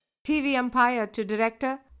TV umpire to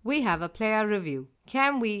director, we have a player review.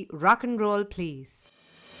 Can we rock and roll, please?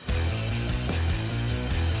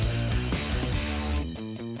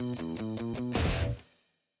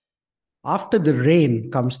 After the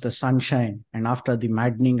rain comes the sunshine, and after the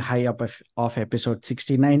maddening high up of episode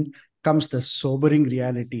 69 comes the sobering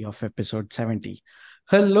reality of episode 70.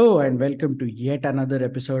 Hello, and welcome to yet another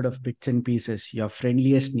episode of Bits and Pieces, your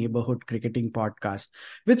friendliest neighborhood cricketing podcast,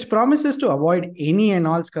 which promises to avoid any and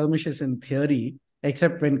all skirmishes in theory,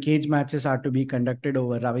 except when cage matches are to be conducted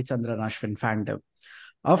over Ravichandran Ashwin fandom.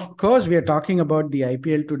 Of course, we are talking about the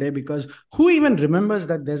IPL today because who even remembers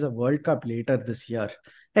that there's a World Cup later this year,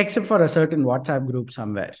 except for a certain WhatsApp group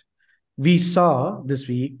somewhere. We saw this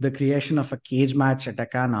week the creation of a cage match at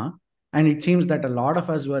Akana, and it seems that a lot of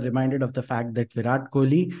us were reminded of the fact that Virat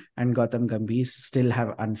Kohli and Gautam Gambhir still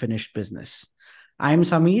have unfinished business. I'm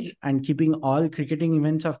Samir, and keeping all cricketing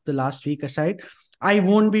events of the last week aside, I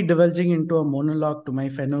won't be divulging into a monologue to my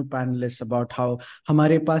fellow panelists about how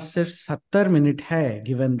हमारे पास सिर्फ 70 minute है,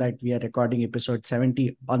 given that we are recording episode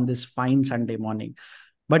 70 on this fine Sunday morning.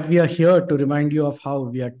 But we are here to remind you of how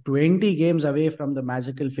we are 20 games away from the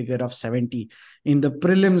magical figure of 70 in the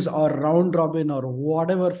prelims or round robin or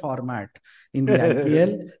whatever format in the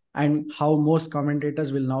IPL, and how most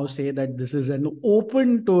commentators will now say that this is an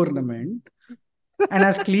open tournament. And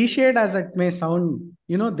as cliched as it may sound,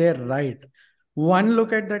 they're right. One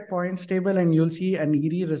look at that points table and you'll see an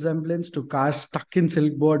eerie resemblance to cars stuck in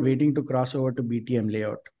silkboard waiting to cross over to BTM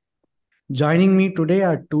layout. Joining me today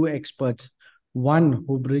are two experts, one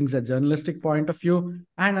who brings a journalistic point of view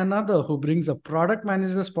and another who brings a product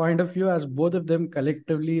manager's point of view, as both of them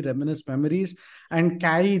collectively reminisce memories and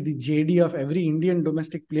carry the JD of every Indian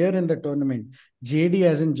domestic player in the tournament. JD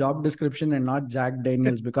as in job description and not Jack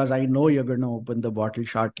Daniels, because I know you're going to open the bottle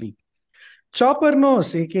shortly. Chopper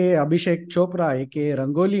Nose, aka Abhishek Chopra, aka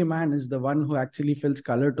Rangoli Man, is the one who actually fills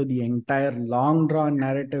color to the entire long drawn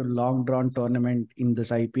narrative, long drawn tournament in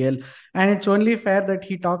this IPL. And it's only fair that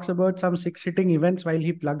he talks about some six hitting events while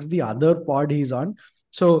he plugs the other pod he's on.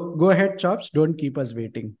 So go ahead, Chops, don't keep us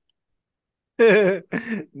waiting.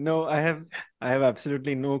 No, I have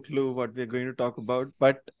absolutely no clue what we're going to talk about.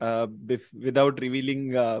 But without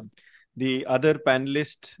revealing the other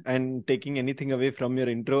panelist and taking anything away from your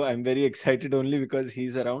intro, I'm very excited only because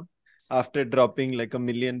he's around. After dropping like a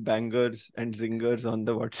million bangers and zingers on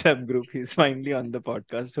the WhatsApp group, he's finally on the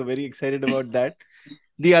podcast. So very excited about that.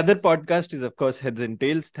 The other podcast is, of course, Heads and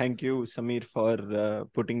Tails. Thank you, Samir, for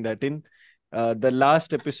putting that in. The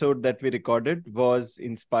last episode that we recorded was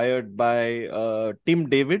inspired by Tim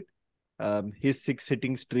David, his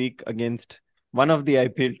six-hitting streak against one of the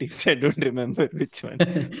IPL teams. I don't remember which one.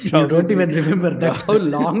 You don't even remember. That's how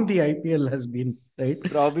long the IPL has been, right?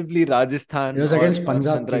 Probably Rajasthan. It was against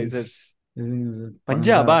Punjab Sunrisers.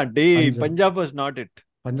 Punjab. Punjab was not it.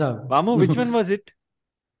 Punjab. Vamu, which one was it?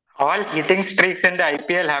 All hitting streaks in the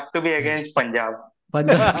IPL have to be against Punjab.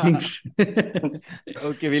 Punjab Kings.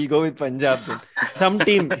 Okay, we'll go with Punjab then. Some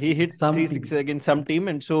team. He hit three sixes against some team.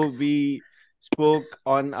 And so we spoke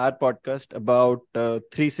on our podcast about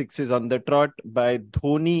 3 sixes on the trot by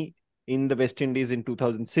Dhoni in the West Indies in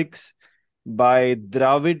 2006, by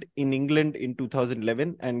Dravid in England in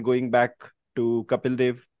 2011, and going back to Kapil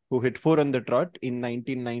Dev, who hit 4 on the trot in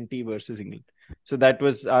 1990 versus England. So that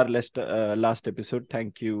was our last episode.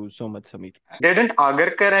 Thank you so much, Samir. Didn't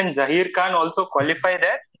Agarkar and Zahir Khan also qualify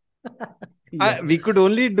there? We could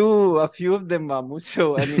only do a few of them, Mamu.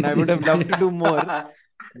 So, I mean, I would have loved to do more.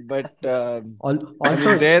 But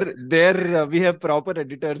also there we have proper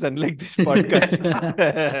editors, unlike this podcast.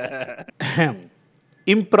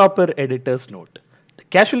 Improper editor's note. The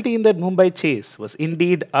casualty in that Mumbai chase was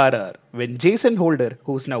indeed RR when Jason Holder,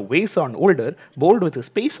 who's now Wason older, bowled with his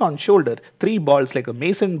pace on shoulder 3 balls like a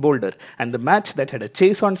mason boulder, and the match that had a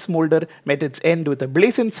chase on smolder met its end with a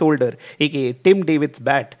blazing soldier, aka Tim David's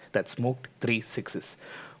bat that smoked 3 sixes.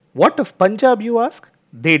 What of Punjab, you ask?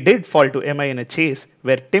 They did fall to MI in a chase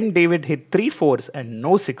where Tim David hit 3 fours and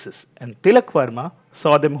no sixes, and Tilak Varma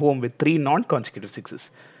saw them home with 3 non-consecutive sixes.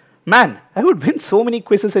 Man, I would win so many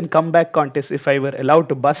quizzes and comeback contests if I were allowed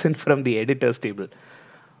to buzz in from the editor's table.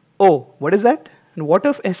 Oh, what is that? And what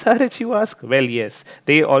of SRH, you ask? Well, yes,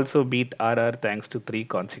 they also beat RR thanks to 3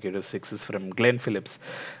 consecutive sixes from Glenn Phillips.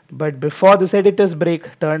 But before this editor's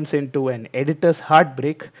break turns into an editor's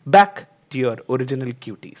heartbreak, back to your original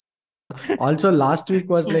cuties. Also, last week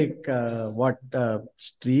was like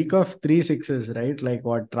streak of 3 sixes, right? Like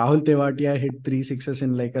what Rahul Tewatia hit 3 sixes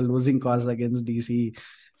in like a losing cause against DC.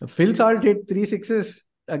 Phil Salt hit 3 sixes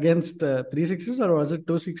against 3 sixes, or was it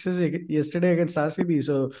 2 sixes yesterday against RCB?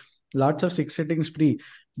 So lots of six-hitting spree.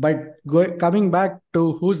 But coming back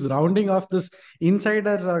to who's rounding off this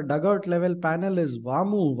insiders or dugout level panel is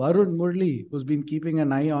Vamu, Varun Murli, who's been keeping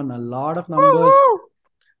an eye on a lot of numbers,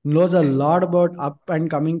 knows a lot about up and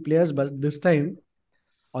coming players. But this time,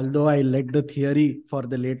 although I let the theory for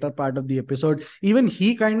the later part of the episode, even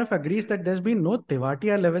he kind of agrees that there's been no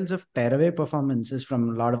Tewatia levels of tearaway performances from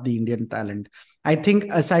a lot of the Indian talent. I think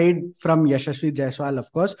aside from Yashasvi Jaiswal, of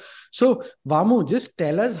course. So, Vamu, just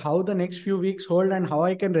tell us how the next few weeks hold and how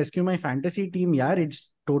I can rescue my fantasy team. Yeah, it's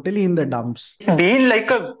totally in the dumps. It's been like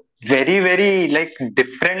a very, very like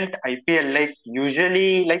different IPL. Like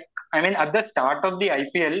usually, like I mean, at the start of the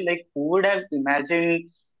IPL, like who would have imagined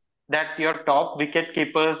that your top wicket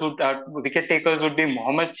takers would be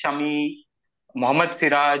Mohammad Shami, Mohammad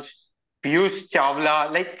Siraj, Piyush Chawla.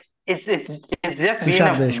 Like it's just been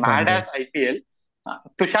Tushar a mad Deshpande. ass IPL.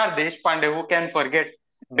 Tushar Deshpande, who can forget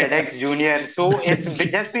Bedex Junior? So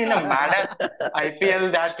just been a mad ass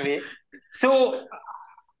IPL that way. So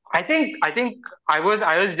I think I was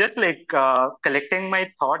just like collecting my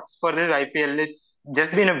thoughts for this IPL. It's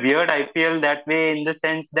just been a weird IPL that way in the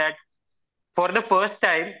sense that for the first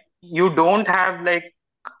time you don't have like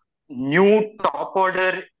new top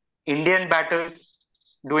order Indian batters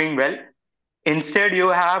doing well. Instead, you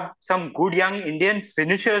have some good young Indian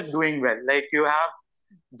finishers doing well. Like you have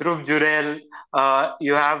Dhruv Jurel,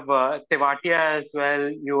 you have Tewatia as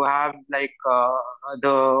well. You have like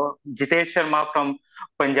the Jitesh Sharma from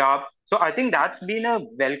Punjab. So I think that's been a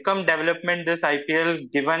welcome development this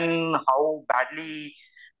IPL, given how badly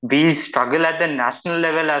we struggle at the national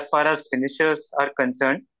level as far as finishers are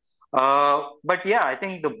concerned. But yeah, I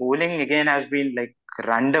think the bowling again has been like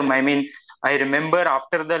random. I mean, I remember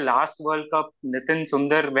after the last World Cup, Nitin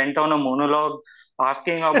Sundar went on a monologue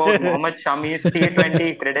asking about Mohammad Shami's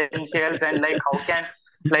T20 credentials and like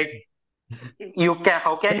like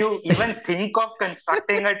how can you even think of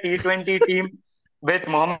constructing a T20 team with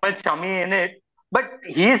Mohammad Shami in it? But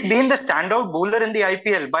he's been the standout bowler in the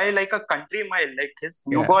IPL by like a country mile. Like his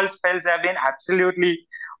new Yeah. ball spells have been absolutely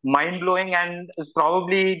mind blowing and is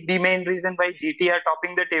probably the main reason why GT are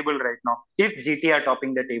topping the table right now. If GT are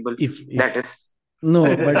topping the table, If that is.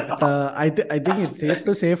 No, but I think it's safe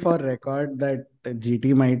to say for record that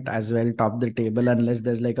GT might as well top the table unless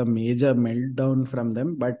there's like a major meltdown from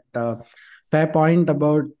them. But fair point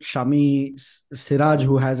about Shami Siraj,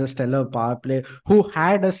 who has a stellar power play, who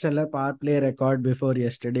had a stellar power play record before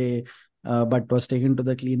yesterday, but was taken to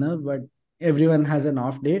the cleaner. But everyone has an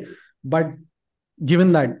off day. But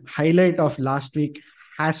given that highlight of last week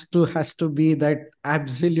has to be that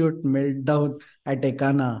absolute meltdown at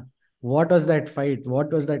Ekana. What was that fight?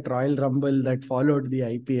 What was that Royal Rumble that followed the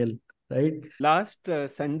IPL? Right? Last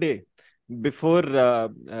Sunday, before or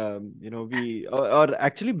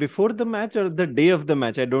actually before the match or the day of the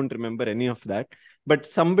match, I don't remember any of that. But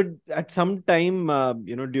somebody at some time,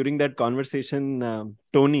 during that conversation,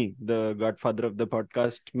 Tony, the godfather of the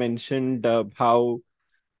podcast, mentioned how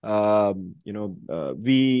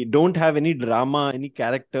we don't have any drama, any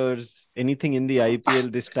characters, anything in the IPL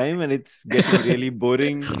this time, and it's getting really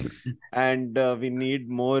boring. And we need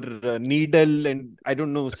more needle, and I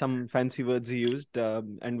don't know some fancy words he used.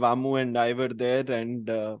 And Vamu and I were there, and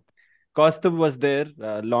Kaustubh was there,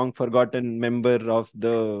 long forgotten member of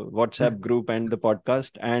the WhatsApp group and the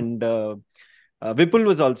podcast, and Vipul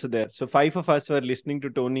was also there. So 5 of us were listening to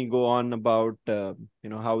Tony go on about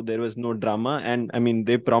how there was no drama, and I mean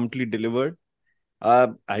they promptly delivered.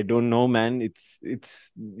 I don't know, man.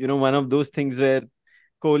 It's one of those things where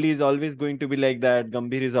Kohli is always going to be like that.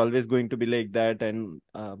 Gambhir is always going to be like that, and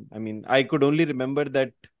I mean I could only remember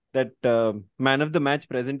that man of the match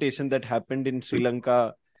presentation that happened in Sri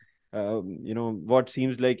Lanka. What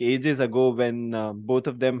seems like ages ago when both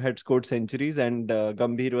of them had scored centuries, and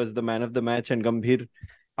Gambhir was the man of the match, and Gambhir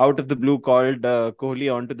out of the blue called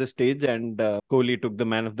Kohli onto the stage, and Kohli took the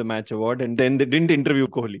man of the match award, and then they didn't interview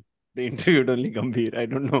Kohli. They interviewed only Gambhir. I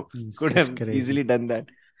don't know. It's Could just have crazy. easily done that.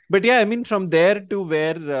 But yeah, I mean, from there to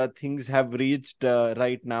where things have reached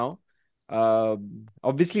right now, uh,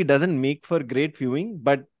 obviously doesn't make for great viewing,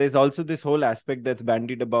 but there's also this whole aspect that's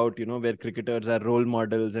bandied about, where cricketers are role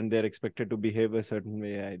models and they're expected to behave a certain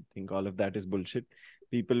way. I think all of that is bullshit.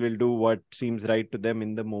 People will do what seems right to them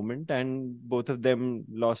in the moment, and both of them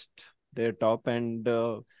lost their top and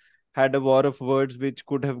had a war of words which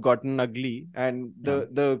could have gotten ugly. And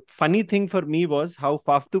the funny thing for me was how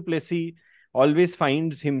Faf du Plessis always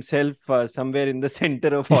finds himself somewhere in the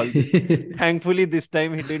center of all this. Thankfully, this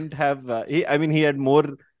time he didn't have. He had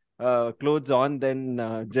more clothes on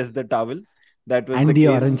than just the towel. That was And the the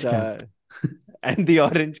case. orange cap. And the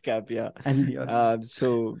orange cap, yeah. And the orange cap.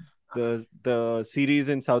 So the series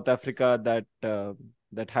in South Africa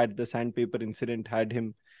that had the sandpaper incident had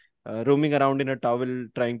him roaming around in a towel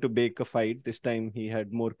trying to bake a fight. This time he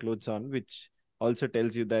had more clothes on, which also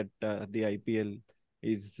tells you that the IPL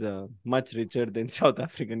is much richer than South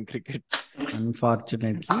African cricket.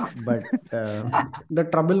 Unfortunately, but the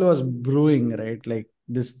trouble was brewing, right? Like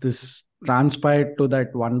this transpired to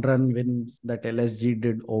that one run win that LSG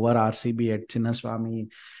did over RCB at Chinnaswamy,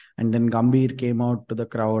 and then Gambhir came out to the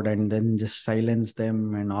crowd and then just silenced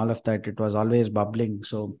them and all of that. It was always bubbling.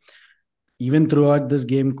 So even throughout this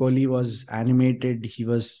game, Kohli was animated. He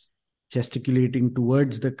was gesticulating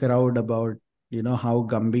towards the crowd about how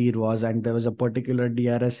Gambhir was, and there was a particular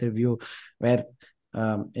DRS review where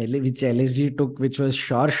which LSG took, which was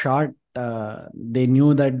sure shot. They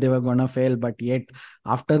knew that they were gonna fail, but yet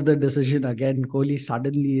after the decision again, Kohli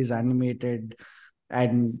suddenly is animated,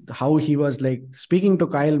 and how he was like speaking to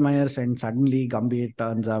Kyle Myers, and suddenly Gambhir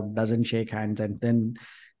turns up, doesn't shake hands, and then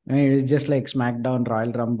it's just like SmackDown,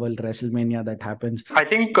 Royal Rumble, WrestleMania that happens. I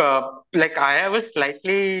think I have a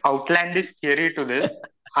slightly outlandish theory to this.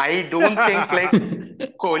 I don't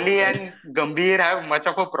think Kohli and Gambhir have much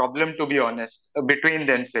of a problem, to be honest, between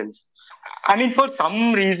themselves. I mean, for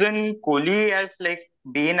some reason, Kohli has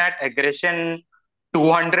been at aggression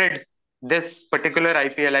 200 this particular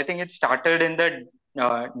IPL. I think it started in the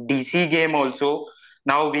DC game also.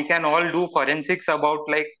 Now we can all do forensics about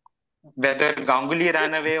whether Ganguly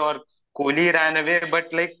ran away or Kohli ran away, but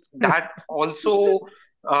that also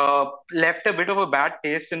left a bit of a bad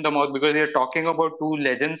taste in the mouth, because you're talking about two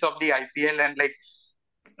legends of the IPL, and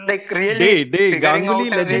really figuring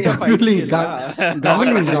Ganguly, out a legend way. of Ganguly, IPL.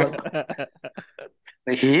 Ganguly is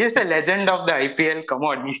out. He is a legend of the IPL. Come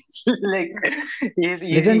on, he's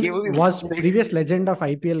Legend was previous legend of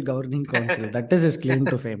IPL governing council. That is his claim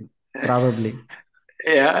to fame, probably.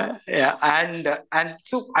 Yeah, and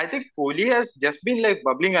so I think Kohli has just been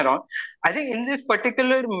bubbling around. I think in this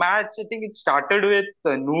particular match, I think it started with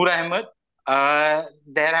Noor Ahmed.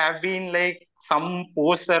 There have been some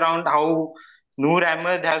posts around how Noor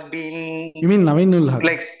Ahmed has been You mean Naveenul Haq?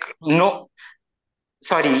 no,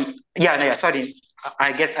 sorry, sorry.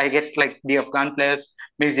 I get the Afghan players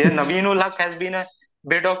mixed here. Naveenul Haq has been a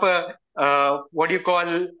bit of a what do you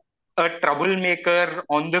call, a troublemaker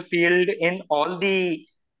on the field in all the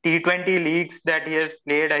T20 leagues that he has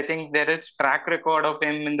played. I think there is track record of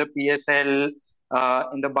him in the PSL,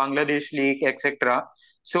 in the Bangladesh League, etc.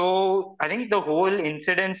 So I think the whole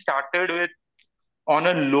incident started with, on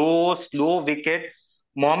a low, slow wicket,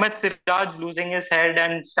 Mohammad Siraj losing his head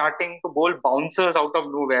and starting to bowl bouncers out of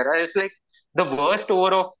nowhere. It's the worst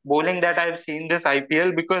over of bowling that I've seen this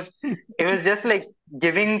IPL, because it was just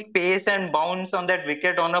giving pace and bounce on that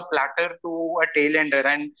wicket on a platter to a tailender.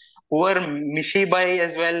 And poor Mishibai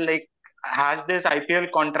as well, has this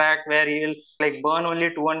IPL contract where he'll burn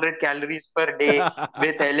only 200 calories per day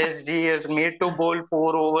with LSG, is made to bowl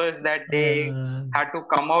 4 overs that day, had to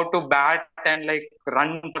come out to bat and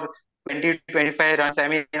run for 20 to 25 runs. I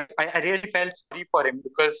mean, I really felt sorry for him,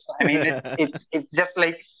 because I mean it's just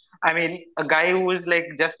I mean, a guy who is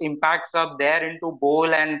just impacts up there into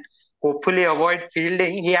bowl and hopefully avoid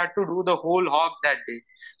fielding, he had to do the whole hog that day.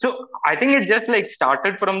 So I think it just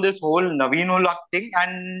started from this whole Naveen Ulaq thing,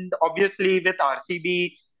 and obviously with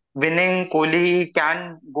RCB winning, Kohli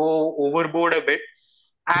can go overboard a bit.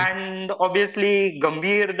 And obviously,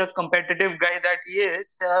 Gambhir, the competitive guy that he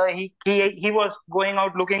is, he was going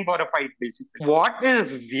out looking for a fight, basically. What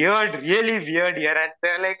is weird, really weird here, and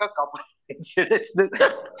there are a couple of incidents.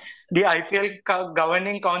 The IPL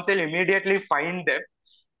governing council immediately fined them.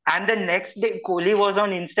 And the next day, Kohli was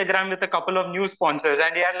on Instagram with a couple of new sponsors,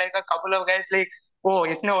 and he had a couple of guys oh,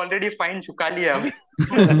 isne already fined chuka liya.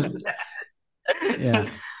 Yeah.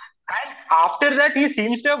 And after that, he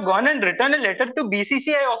seems to have gone and written a letter to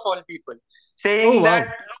BCCI of all people, saying that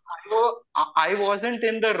I wasn't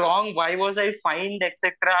in the wrong. Why was I fined,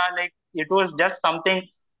 etc. It was just something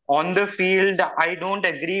on the field. I don't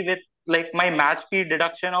agree with my match fee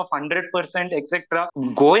deduction of 100%, etc.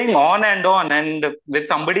 Going on and on. And with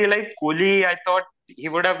somebody like Kohli, I thought he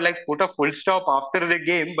would have put a full stop after the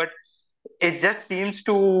game, but it just seems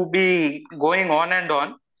to be going on and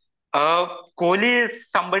on. Kohli is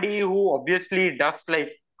somebody who obviously does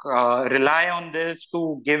rely on this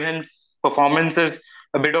to give him performances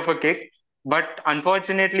a bit of a kick. But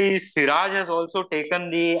unfortunately, Siraj has also taken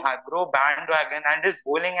the aggro bandwagon, and his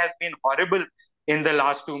bowling has been horrible in the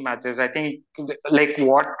last two matches. I think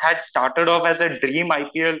what had started off as a dream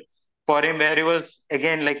IPL for him, where he was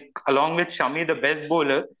again along with Shami the best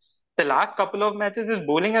bowler. The last couple of matches, his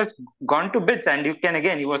bowling has gone to bits, and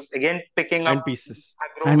he was again picking up and pieces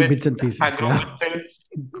and bits and pieces. aggro Yeah. with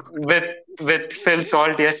with with Phil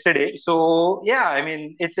Salt yesterday. So yeah, I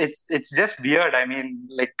mean it's just weird. I mean,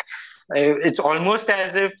 like it's almost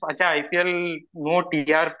as if acha, IPL no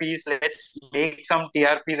TRPs. Let's make some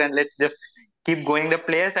TRPs and let's just keep going. The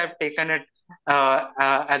players have taken it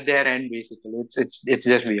at their end. Basically, it's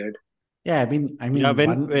just weird. Yeah, I Yeah, mean, when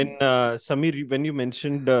one. Samir, when you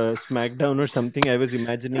mentioned SmackDown or something, I was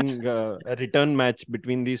imagining a return match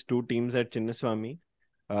between these two teams at Chinnaswamy,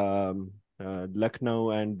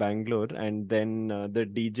 Lucknow and Bangalore, and then the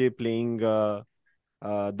DJ playing the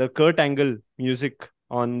Kurt Angle music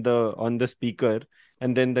on the speaker,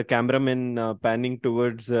 and then the cameraman panning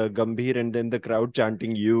towards Gambhir, and then the crowd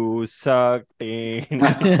chanting "You suck."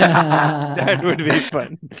 That would be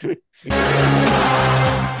fun.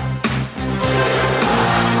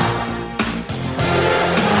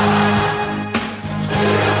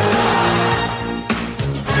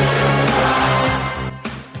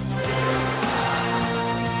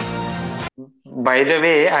 By the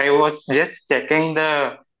way, I was just checking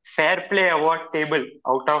the Fair Play Award table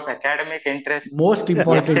out of academic interest Most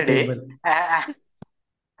important yesterday. table.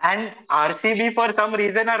 And RCB for some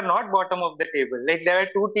reason are not bottom of the table. Like there are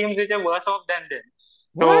two teams which are worse off than them.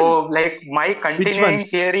 What? So like my Which continuing ones?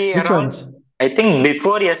 theory Which around, ones? I think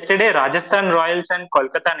before yesterday, Rajasthan Royals and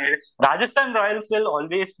Kolkata Knight Riders. Rajasthan Royals will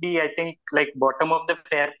always be, I think, like bottom of the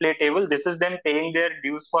fair play table. This is them paying their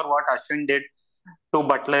dues for what Ashwin did to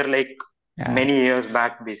Butler like Yeah, many years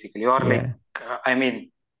back, basically. Or like, yeah. I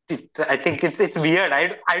mean, I think it's weird.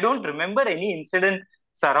 I don't remember any incident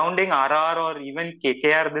surrounding RR or even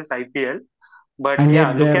KKR this IPL. But And yeah,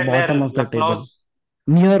 yet look they're at bottom where of the table, Lucknow's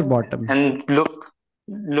near bottom. and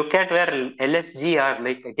look at where LSG are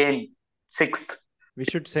like again sixth. We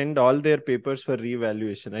should send all their papers for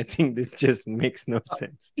reevaluation. I think this just makes no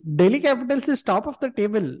sense. Delhi Capitals is top of the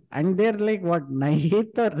table, and they're like what,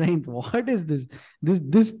 eighth or ninth? What is this?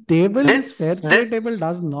 This table, this fair play table, This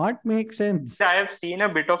does not make sense. I have seen a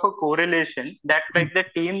bit of a correlation that like the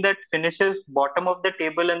team that finishes bottom of the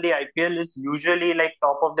table in the IPL is usually like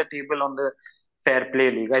top of the table on the fair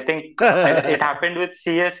play league. I think it happened with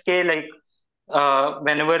CSK like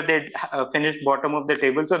whenever they finish bottom of the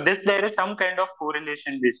table. So this there is some kind of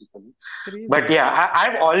correlation basically. But Crazy. yeah,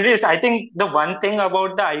 I've always I think the one thing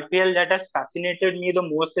about the IPL that has fascinated me the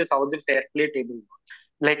most is how the fair play table works.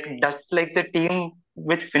 Like does like the team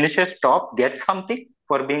which finishes top get something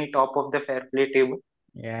for being top of the fair play table?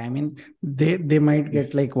 Yeah, I mean, they might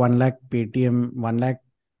get like 1 lakh Paytm, 1 lakh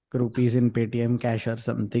rupees in Paytm cash or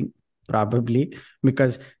something, probably,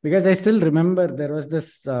 because I still remember there was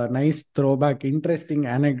this nice throwback, interesting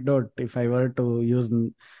anecdote. If I were to use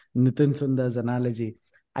Nitin Sundar's analogy,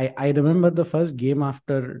 I remember the first game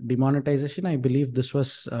after demonetization. I believe this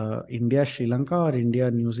was India Sri Lanka or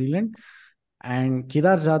India New Zealand, and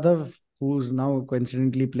Kedar Jadhav, who's now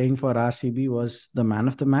coincidentally playing for RCB, was the man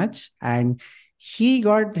of the match, and he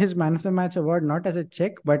got his man of the match award not as a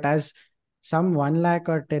check but as some 1 lakh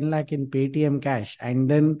or 10 lakh in Paytm cash. And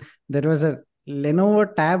then there was a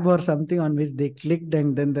Lenovo tab or something on which they clicked,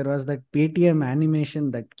 and then there was that Paytm animation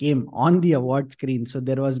that came on the award screen. So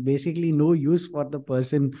there was basically no use for the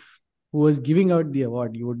person who was giving out the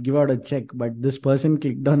award. You would give out a check, but this person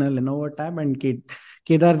clicked on a Lenovo tab, and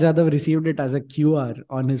Kedar Jadhav received it as a QR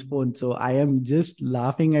on his phone. So I am just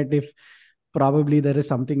laughing at if probably there is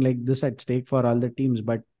something like this at stake for all the teams.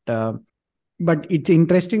 But it's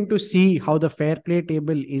interesting to see how the fair play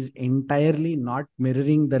table is entirely not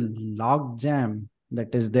mirroring the log jam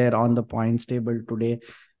that is there on the points table today.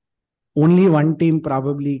 Only one team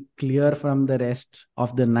probably clear from the rest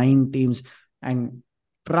of the 9 teams, and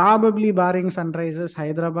probably barring Sunrisers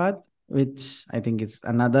Hyderabad, which I think is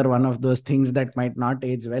another one of those things that might not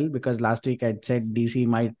age well, because last week I'd said DC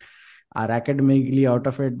might are academically out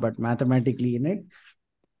of it but mathematically in it.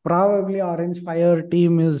 Probably Orange Fire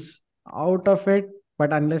team is out of it,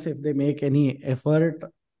 but unless if they make any effort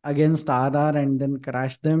against RR and then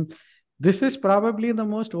crash them, this is probably the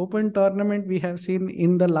most open tournament we have seen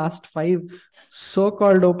in the last 5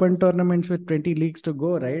 so-called open tournaments with 20 leagues to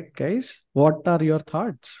go, right, guys? What are your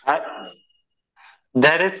thoughts?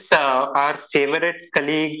 There is our favorite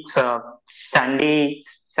colleagues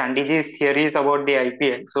Sandyji's theories about the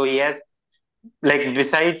IPL. So he has like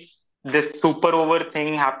besides this super over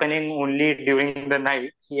thing happening only during the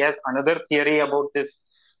night, he has another theory about this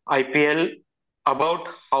IPL about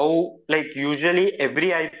how like usually every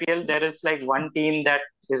IPL there is like one team that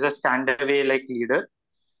is a standaway like leader.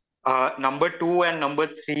 Number two and number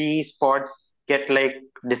three spots get like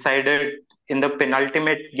decided in the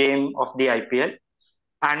penultimate game of the IPL.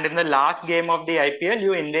 And in the last game of the IPL,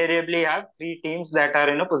 you invariably have three teams that are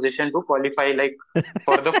in a position to qualify like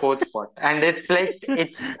for the fourth spot. And it's like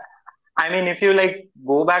I mean, if you like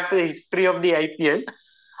go back to the history of the IPL, I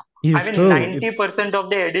It's mean, true. It's 90%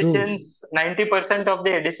 of the true. editions, 90% of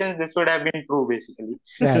the editions, this would have been true basically.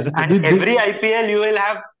 Yeah. And every IPL, you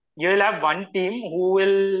will have one team who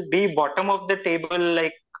will be bottom of the table,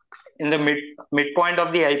 like in the midpoint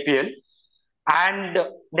of the IPL, and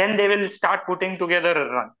then they will start putting together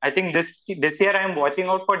a run. I think this year I am watching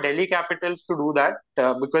out for Delhi Capitals to do that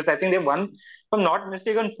because I think they won, if I'm not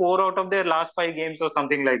mistaken, 4 out of their last 5 games or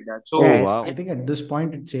something like that. So Oh, Yeah, wow. I think at this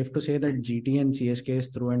point it's safe to say that GT and CSK is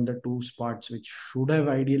through in the two spots which should have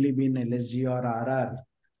ideally been LSG or RR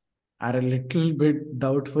are a little bit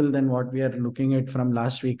doubtful than what we are looking at from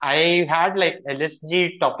last week. I had like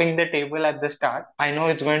LSG topping the table at the start. I know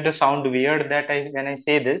it's going to sound weird that when I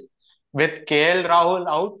say this. With KL Rahul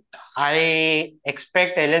out, I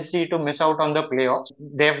expect LSG to miss out on the playoffs.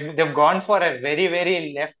 They've gone for a very,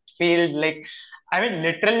 very left field. Like, I mean,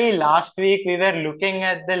 literally last week we were looking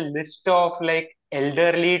at the list of like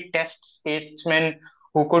elderly test statesmen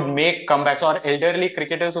who could make comebacks, or elderly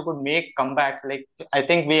cricketers who could make comebacks. Like, I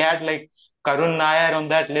think we had like Karun Nair on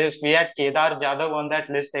that list. We had Kedar Jadhav on that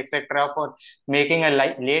list, etc., for making a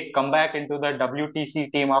late comeback into the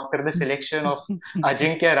WTC team after the selection of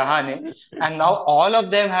Ajinkya Rahane. And now all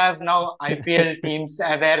of them have now IPL teams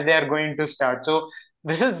where they are going to start. So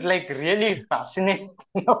this is like really fascinating.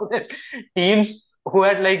 That teams who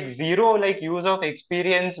had like zero like use of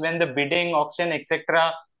experience when the bidding, auction,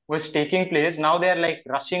 etc., was taking place, now they are like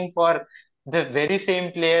rushing for the very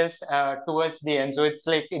same players towards the end. So it's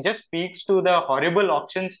like it just speaks to the horrible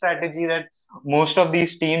auction strategy that most of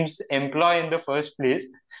these teams employ in the first place.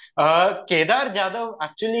 Kedar Jadhav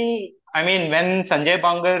actually, I mean, when Sanjay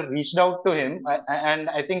Bangar reached out to him, and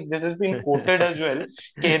I think this has been quoted as well,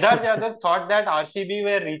 Kedar Jadhav thought that RCB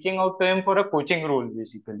were reaching out to him for a coaching role,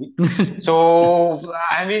 basically. So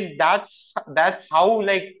I mean, that's how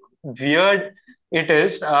like weird it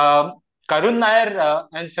is. Karun Nair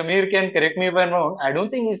and Samir can correct me if I'm wrong. I don't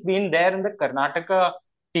think he's been there in the Karnataka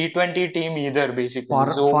T20 team either, basically.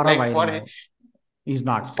 for So for a like while now. He's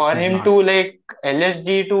not. for He's him not. to like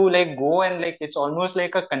LSG to like go and like it's almost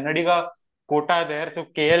like a Kannadiga quota there. So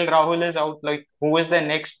KL Rahul is out. Like who is the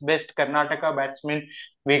next best Karnataka batsman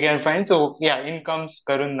we can find? So yeah, in comes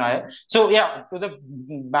Karun Nair. So yeah, to the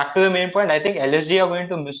back to the main point. I think LSG are going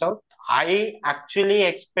to miss out. I actually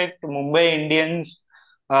expect Mumbai Indians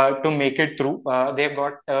to make it through. They've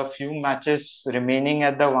got a few matches remaining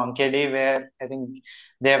at the Wankhede where I think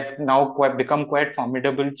they have now become quite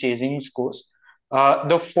formidable chasing scores.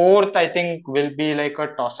 The fourth, I think, will be like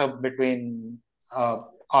a toss-up between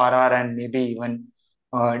RR and maybe even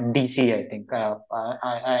DC. I think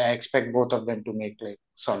I expect both of them to make like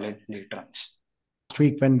solid late runs. Last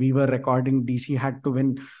week when we were recording, DC had to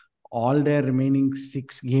win all their remaining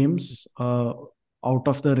 6 games out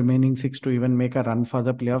of the remaining 6 to even make a run for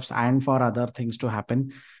the playoffs and for other things to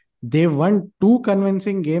happen. They won 2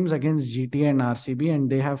 convincing games against GT and RCB, and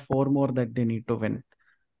they have 4 more that they need to win.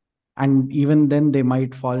 And even then, they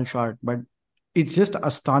might fall short. But it's just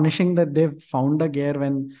astonishing that they've found a gear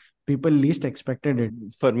when people least expected it.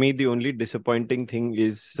 For me, the only disappointing thing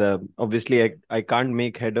is obviously I can't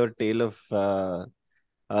make head or tail of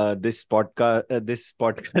this podcast,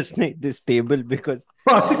 this table, because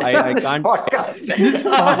I This can't. podcast. This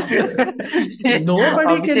podcast.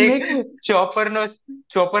 Nobody can make. Chopper Nose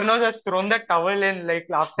has thrown the towel in like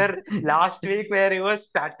after last week where it was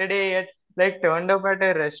Saturday yet like turned up at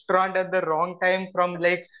a restaurant at the wrong time from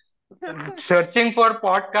like searching for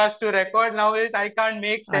podcast to record. Now is I can't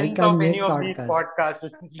make I sense can't of any make of these podcasts.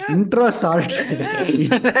 podcasts. Intro sorted.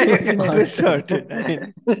 Intro Interest sorted.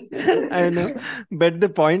 sorted. I know, but the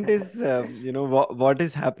point is, what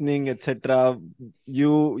is happening, etc.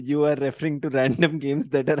 You are referring to random games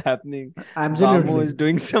that are happening. Absolutely. Vamo is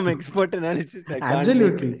doing some expert analysis. I can't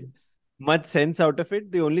Absolutely. make much sense out of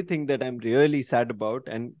it. The only thing that I'm really sad about,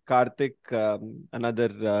 and Karthik,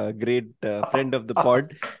 another great friend of the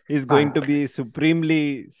pod, is going to be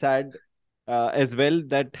supremely sad as well,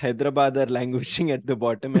 that Hyderabad are languishing at the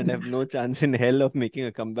bottom and have no chance in hell of making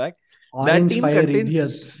a comeback. Orange team fire contains-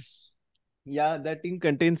 idiots. Yeah, that team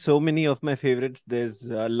contains so many of my favorites. There's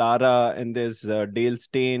Lara, and there's Dale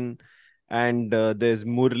Steyn, and there's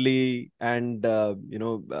Murli, and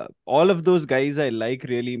all of those guys I like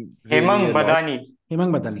really, really Hemang a lot. Badani.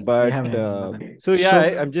 Hemang Badali. But They have Hemang Badali. so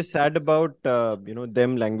yeah, I'm just sad about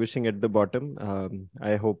them languishing at the bottom.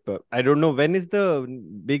 I hope I don't know when is the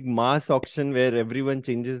big mass auction where everyone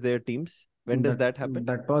changes their teams. When does that happen?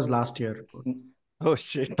 That was last year. Oh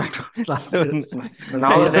shit. That was last I year's don't, match. I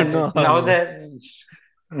Now don't the know how now it was.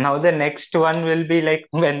 the now the next one will be like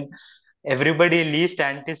when everybody least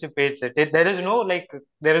anticipates it. There is no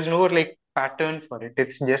like pattern for it.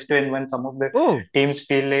 It's just when some of the Oh, teams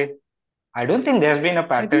feel like I don't think there's been a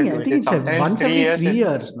I think pattern to I it. think It's it's sometimes once three every years. 3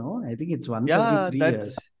 years. No, I think it's once every yeah, 3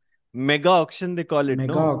 years. that's mega auction they call it,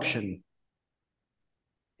 Mega no? auction.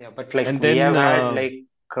 Yeah, but like And we have then had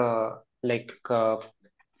uh, like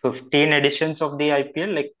 15 editions of the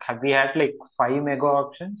IPL. Like have we had like five mega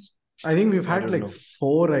auctions? I think we've I had don't like know.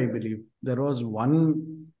 four, I believe. There was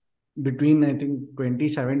one between, I think,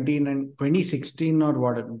 2017 and 2016 or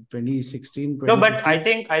what, 2016, No, but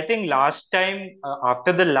 2015. I think last time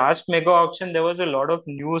after the last mega auction, there was a lot of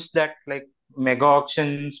news that like mega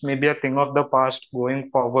auctions may be a thing of the past going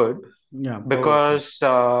forward Yeah. Oh, okay. because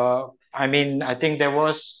I mean I think there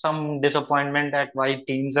was some disappointment at why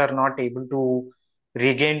teams are not able to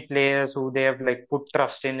regain players who they have like put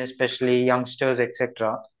trust in, especially youngsters,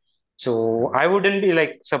 etc. So I wouldn't be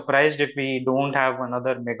like surprised if we don't have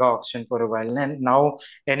another mega auction for a while. And now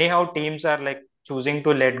anyhow teams are like choosing to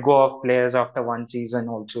let go of players after one season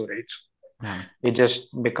also, right? So Yeah. it just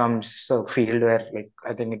becomes a field where like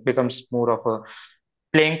I think it becomes more of a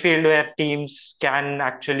playing field where teams can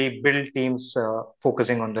actually build teams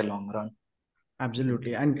focusing on the long run.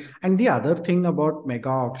 Absolutely. And the other thing about mega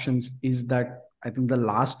auctions is that I think the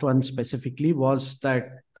last one specifically was that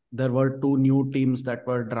there were two new teams that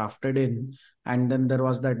were drafted in, and then there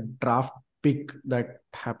was that draft pick that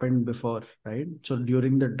happened before, right? So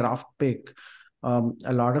during the draft pick,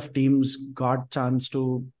 a lot of teams got chance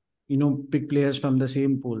to, pick players from the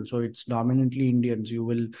same pool. So it's dominantly Indians. You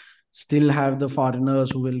will still have the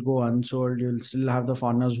foreigners who will go unsold. You'll still have the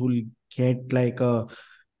foreigners who will get like a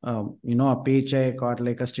paycheck or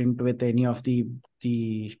like a stint with any of the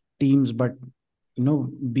teams, but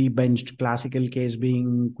be benched. Classical case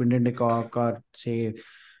being Quinton de Kock, or say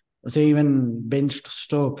even benched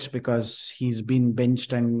Stokes, because he's been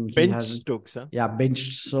benched and he Bench has, Stokes, huh? yeah,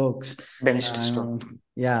 benched Stokes. Benched Um, Stoke.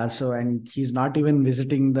 yeah, so and he's not even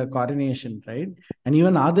visiting the coronation, right? And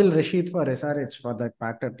even Adil Rashid for SRH for that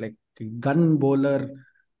matter, like gun bowler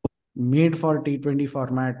made for T20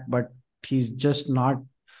 format, but he's just not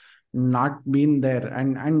been there.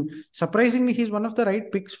 And surprisingly, he's one of the right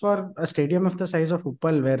picks for a stadium of the size of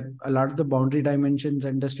Uppal, where a lot of the boundary dimensions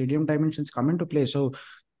and the stadium dimensions come into play. So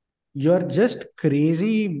you're just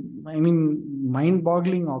crazy. I mean,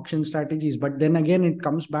 mind-boggling auction strategies. But then again, it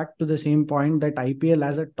comes back to the same point that IPL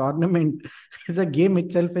as a tournament is a game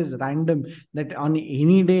itself is random. That on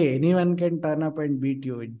any day, anyone can turn up and beat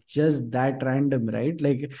you. It's just that random, right?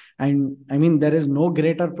 Like, and I mean, there is no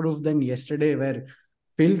greater proof than yesterday where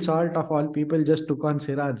Phil Salt of all people just took on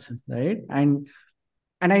Siraj, right? And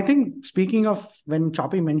I think, speaking of, when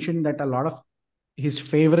Choppy mentioned that a lot of his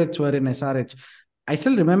favorites were in SRH, I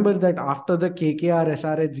still remember that after the KKR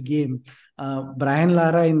SRH game, Brian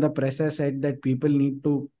Lara in the presser said that people need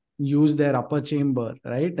to use their upper chamber,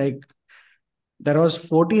 right? Like, there was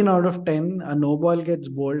 14 out of 10, a no ball gets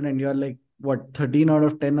bowled, and you're like, what, 13 out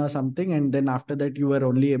of 10 or something. And then after that, you were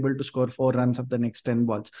only able to score 4 runs of the next 10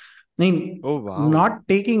 balls. I mean, Oh, wow. not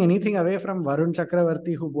taking anything away from Varun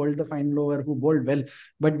Chakravarti, who bowled the final over, who bowled well,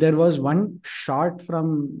 but there was one shot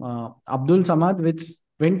from Abdul Samad which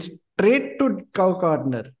went straight to cow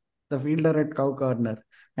corner, the fielder at cow corner,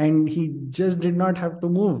 and he just did not have to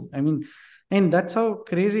move. I mean, and that's how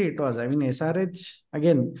crazy it was. I mean, SRH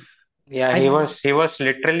again. Yeah, I he was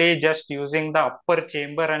literally just using the upper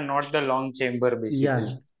chamber and not the long chamber Yeah,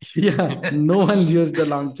 basically. yeah. No one's used the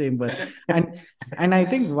long chamber, and and I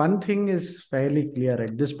think one thing is fairly clear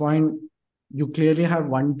at this point. You clearly have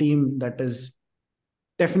one team that is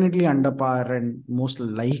definitely under par and most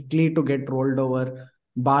likely to get rolled over,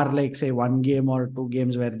 bar like say one game or two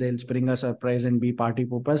games where they'll spring a surprise and be party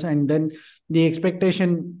poopers. And then the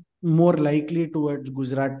expectation more likely towards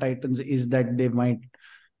Gujarat Titans is that they might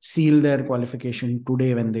seal their qualification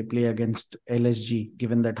today when they play against LSG,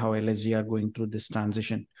 given that how LSG are going through this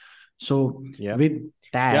transition. So Yeah. with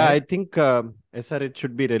Yeah, I that, think SRH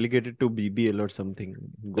should be relegated to BBL or something.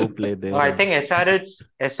 Go play Well, there. I And think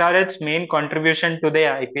SRH's main contribution to the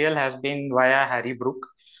IPL has been via Harry Brook.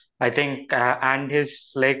 I think and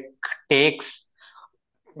his like takes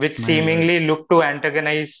which my word, seemingly look to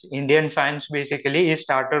antagonize Indian fans basically. He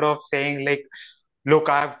started off saying like, look,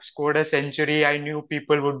 I've scored a century. I knew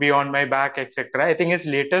people would be on my back, etc. I think his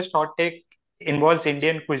latest hot take involves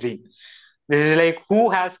Indian cuisine. This is like, who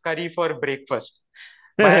has curry for breakfast?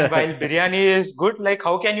 And while biryani is good, like,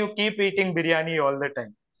 how can you keep eating biryani all the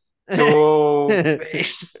time? So,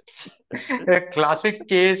 a classic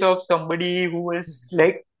case of somebody who is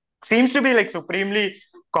like seems to be like supremely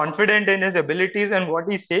confident in his abilities and what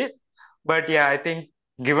he says. But yeah, I think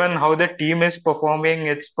given how the team is performing,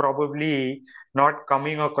 it's probably not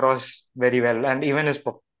coming across very well, and even his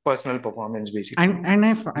personal performance basically. And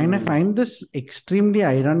I find this extremely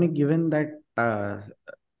ironic, given that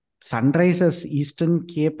Sunrisers Eastern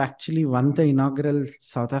Cape actually won the inaugural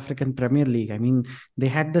South African Premier League. I mean, they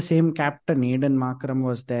had the same captain, Aiden Markram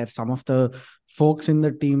was there. Some of the folks in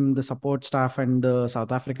the team, the support staff and the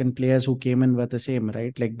South African players who came in were the same,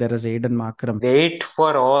 right? Like there is Aiden Markram. Wait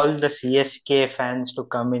for all the CSK fans to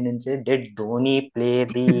come in and say, did Dhoni play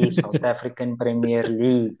the South African Premier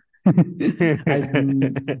League? Who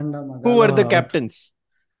were the captains?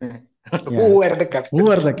 Who were the captains? Who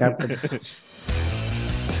were the captains?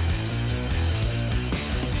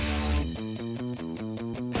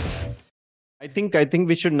 I think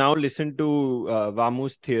we should now listen to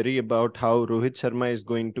Vamu's theory about how Rohit Sharma is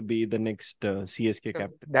going to be the next CSK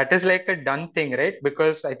captain. That is like a done thing, right?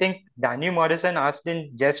 Because I think Danny Morrison asked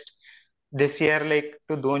in just this year, like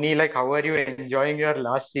to Dhoni, like, how are you enjoying your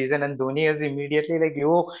last season? And Dhoni is immediately like,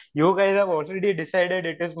 you guys have already decided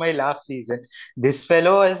it is my last season. This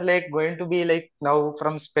fellow is like going to be like now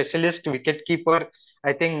from specialist wicketkeeper.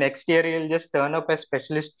 I think next year he'll just turn up as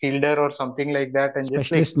specialist fielder or something like that, and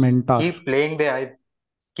Specialist just like mentor. keep playing the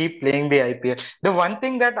IPL. The one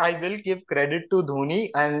thing that I will give credit to Dhoni,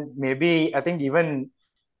 and maybe I think even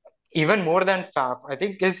more than Faf, I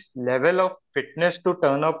think his level of fitness to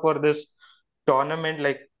turn up for this tournament,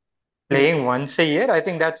 like playing once a year, I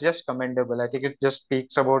think that's just commendable. I think it just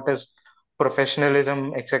speaks about his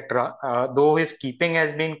professionalism, etc. Though his keeping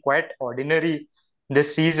has been quite ordinary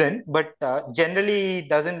this season, but generally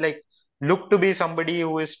doesn't like look to be somebody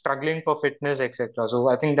who is struggling for fitness, etc. So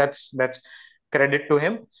I think that's credit to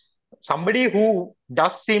him. Somebody who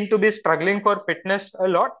does seem to be struggling for fitness a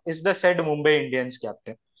lot is the said Mumbai Indians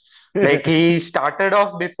captain. Like he started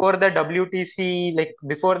off before the WTC, like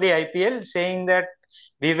before the IPL, saying that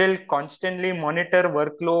we will constantly monitor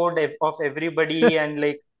of everybody and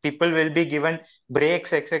like people will be given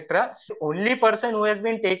breaks, etc. The only person who has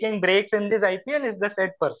been taking breaks in this IPL is the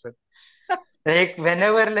said person. Like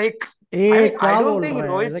whenever like I don't think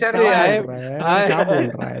Rohit Sharma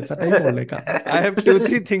I have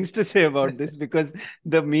 2-3 things to say about this, because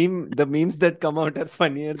the memes that come out are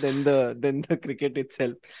funnier than the cricket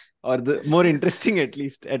itself, or the more interesting, at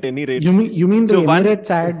least, at any rate. You mean the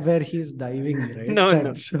Emirates ad where he's diving, right?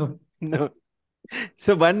 No.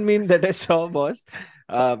 So one meme that I saw was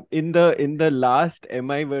in the last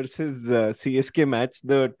MI versus CSK match,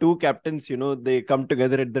 the two captains, they come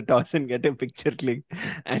together at the toss and get a picture click,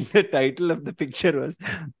 and the title of the picture was,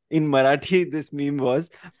 in Marathi, this meme was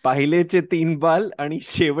 "Pahileche 3 ball आणि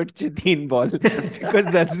शेवटचे 3 ball," because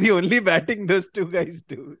that's the only batting those two guys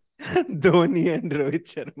do. Dhoni and Rohit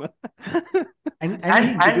Sharma. And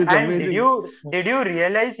it was amazing. Did you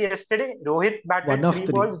realize yesterday Rohit batted 3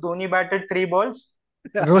 balls, Dhoni batted 3 balls?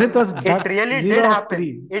 Rohit was It really did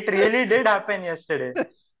happen. It really did happen yesterday.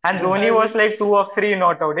 And Dhoni was like 2 of 3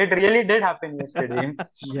 not out. It really did happen yesterday.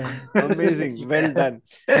 Yeah. Amazing. Well done.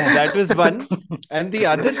 That was one. And the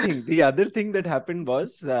other thing that happened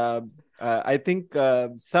was, I think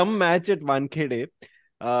some match at Wankhede,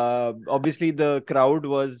 obviously the crowd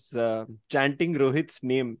was chanting Rohit's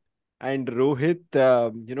name, and Rohit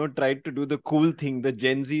tried to do the cool thing, the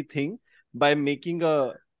Gen Z thing, by making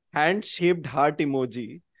a hand-shaped heart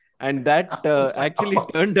emoji, and that actually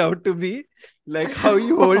turned out to be like how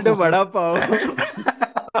you hold a vada pav.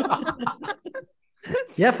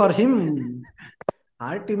 Yeah, for him,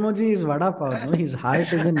 heart emoji is vada pav. No, his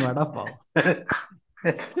heart is in vada pav.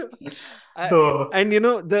 And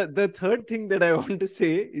the third thing that I want to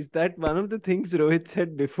say is that one of the things Rohit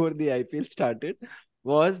said before the IPL started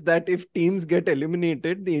was that if teams get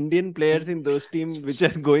eliminated, the Indian players in those teams which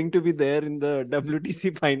are going to be there in the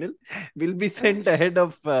WTC final will be sent ahead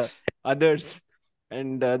of others.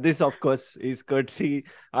 And this, of course, is courtesy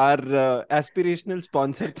our aspirational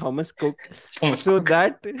sponsor, Thomas Cook. So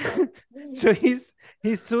he's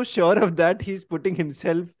so sure of that, he's putting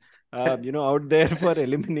himself out there for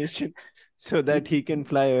elimination, so that he can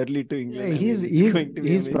fly early to England.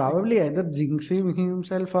 He's probably either jinxing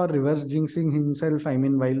himself or reverse jinxing himself. I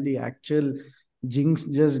mean, while the actual jinx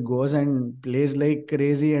just goes and plays like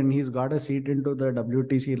crazy, and he's got a seat into the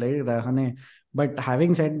WTC, like Rahane. But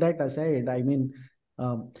having said that aside, I mean,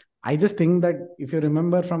 I just think that if you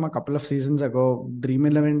remember from a couple of seasons ago, Dream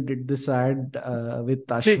 11 did this ad with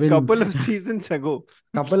Ashwin. Couple of seasons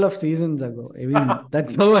ago. I mean,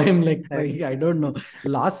 that's how I'm like, I don't know.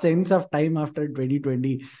 Lost sense of time after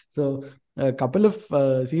 2020. So a couple of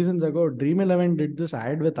seasons ago, Dream 11 did this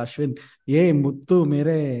ad with Ashwin. Ye Muttu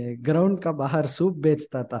mere ground ka bahar soup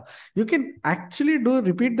bechta tha. You can actually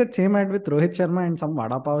repeat that same ad with Rohit Sharma and some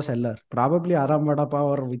vada pav seller. Probably Aram Vada Pav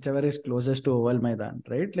or whichever is closest to Oval Maidan,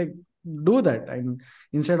 right? Like, do that. And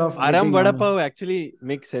instead of Aram getting Vada on. Pav actually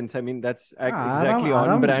makes sense. I mean, that's आराम exactly on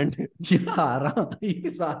आराम brand. yeah, आराम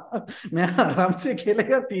he's मैं आराम से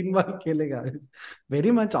खेलेगा 3 बार खेलेगा. It's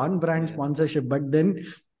very much on brand Yeah. sponsorship. But then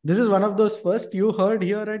this is one of those first you heard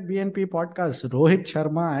here at BNP podcast. Rohit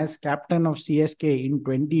Sharma as captain of CSK in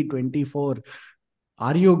 2024.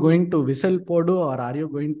 Are you going to whistle Podu or are you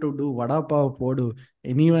going to do Vada Pav Podu?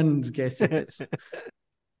 Anyone's guess it is.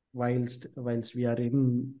 Whilst we are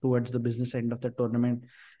in towards the business end of the tournament,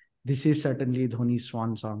 this is certainly Dhoni's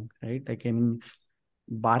swan song, right? I can,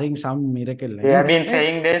 barring some miracle. They have been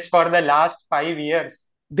saying this for the last 5 years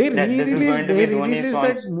They that this is going to be Dhoni's re-released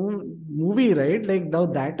that swans. movie, right? Like now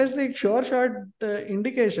that is like sure shot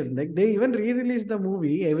indication. Like they even re-released the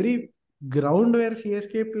movie. Every ground where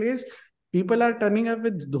CSK plays, people are turning up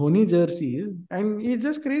with Dhoni jerseys, and it's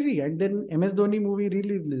just crazy. And then MS Dhoni movie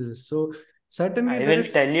re-releases. So certainly I there will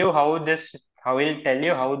is. tell you how this. I will tell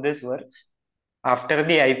you how this works. After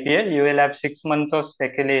the IPL, you will have 6 months of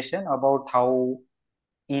speculation about how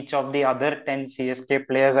each of the other 10 CSK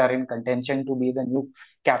players are in contention to be the new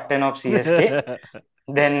captain of CSK.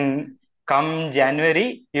 Then come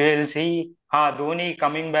January, you will see Dhoni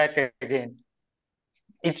coming back again.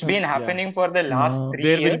 It's been Yeah. happening for the last No. 3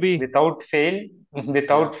 There will years be. without fail,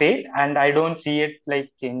 Yeah. and I don't see it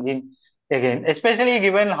like changing again. Especially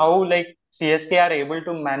given how like CSK are able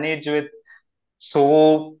to manage with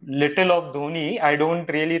so little of Dhoni. I don't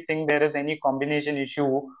really think there is any combination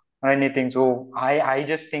issue or anything. So I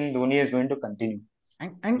just think Dhoni is going to continue.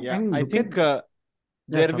 Yeah. And I look at. think Yeah,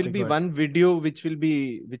 there will sorry, be go ahead. one video which will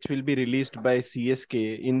be released by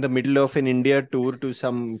CSK in the middle of an India tour to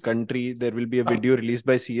some country. There will be a video released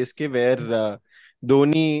by CSK where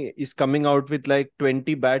Dhoni is coming out with like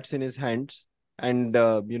 20 bats in his hands and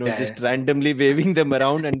Yeah, just randomly waving them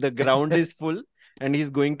around, and the ground is full, and he's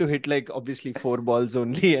going to hit like obviously 4 balls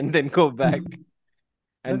only and then go back,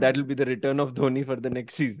 and that will be the return of Dhoni for the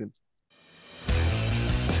next season.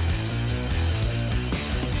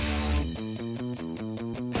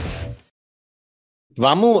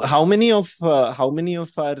 Vamu, how many of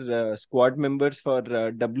our squad members for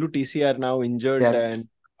WTC are now injured yeah. and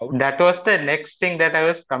out? That was the next thing that I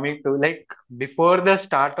was coming to. Like before the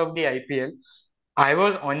start of the IPL, I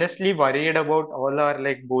was honestly worried about all our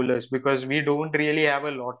like bowlers because we don't really have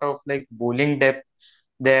a lot of like bowling depth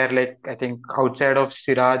there. Like I think outside of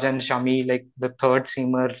Siraj and Shami, like the third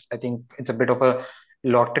seamer, I think it's a bit of a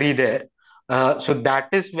lottery there. So that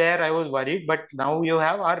is where I was worried. But now you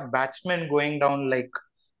have our batsmen going down like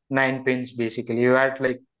 9 pins basically. You had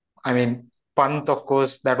like, I mean, Pant, of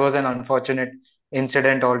course, that was an unfortunate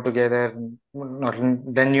incident altogether.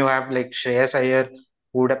 Then you have like Shreyas Iyer,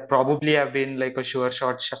 who would have probably have been like a sure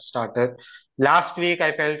shot starter. Last week,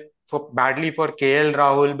 I felt badly for KL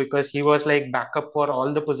Rahul because he was like backup for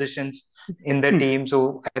all the positions in the team.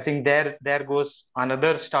 So I think there goes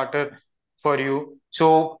another starter for you.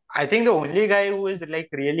 So I think the only guy who is like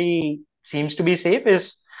really seems to be safe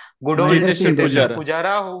is good old Mahendra Cheteshwar Singh Cheteshwar Dhoni. Pujara.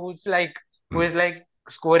 Pujara, who is like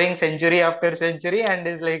scoring century after century and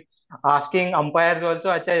is like asking umpires also,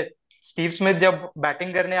 अच्छा Steve Smith जब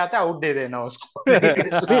batting करने आता है out दे देना उसको. Like,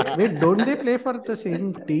 it's like, Wait, don't they play for the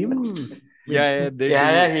same team? Wait, Yeah, they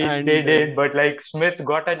yeah, do. they And did, but like Smith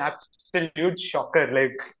got an absolute shocker,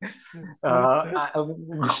 like got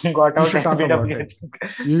you out should talk about LBW. I it. think.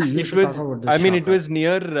 You it should talk was, about this I mean, it shocker. was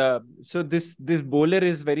near. So this bowler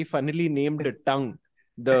is very funnily named Tongue,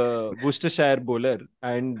 the Worcestershire bowler,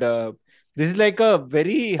 and this is like a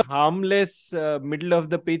very harmless middle of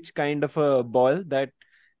the pitch kind of a ball that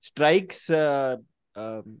strikes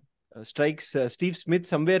Steve Smith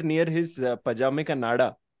somewhere near his pajame ka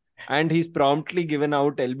nada, and he's promptly given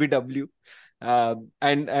out LBW. I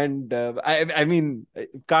mean,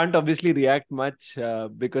 can't obviously react much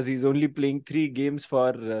because he's only playing 3 games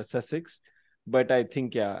for Sussex. But I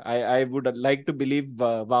think, yeah, I would like to believe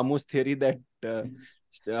Vamu's theory that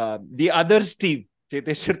the other Steve,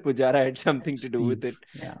 Cheteshwar Pujara, had something to do with Steve.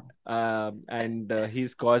 it. Yeah. And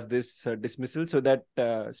he's caused this dismissal so that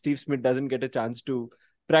Steve Smith doesn't get a chance to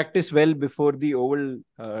practice well before the Oval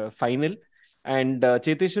final. And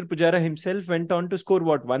Cheteshwar Pujara himself went on to score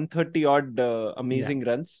what 130 odd amazing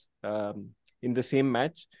runs in the same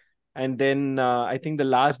match. And then I think the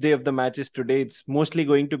last day of the match is today. It's mostly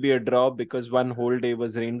going to be a draw because one whole day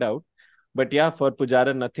was rained out. But yeah, for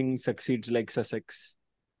Pujara, nothing succeeds like Sussex.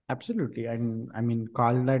 Absolutely. And I mean,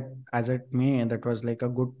 call that as it may, that was like a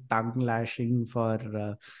good tongue lashing for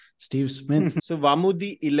Steve Smith. So Vamu,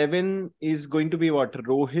 the 11 is going to be what?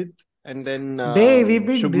 Rohit and then We've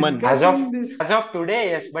been Shubman. discussing this. As of today,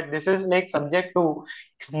 yes, but this is like subject to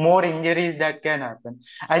more injuries that can happen.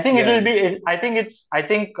 I think it Yeah. will be. I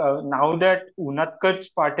think now that Unatkat's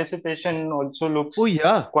participation also looks Oh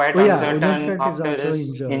yeah. quite Oh, yeah. uncertain Unatkat is after also his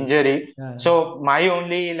injured. injury. Yeah. So my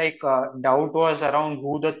only doubt was around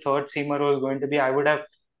who the third seamer was going to be. I would have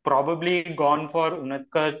probably gone for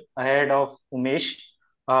Unatkat ahead of Umesh.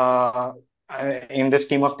 Uh, in the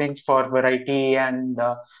scheme of things, for variety and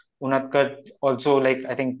Unatkat also, like,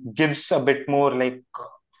 I think gives a bit more like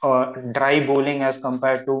dry bowling as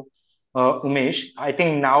compared to Umesh. I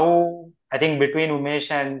think between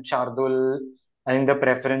Umesh and Shardul, I think the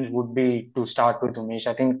preference would be to start with Umesh.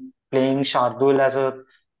 I think playing Shardul as a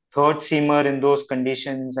third seamer in those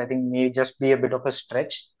conditions, I think may just be a bit of a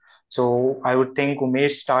stretch. So I would think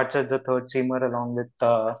Umesh starts as the third seamer along with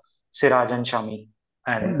Siraj and Shami,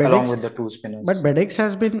 But and along Bedex, with the two but spinners. Bedex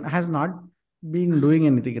has not been doing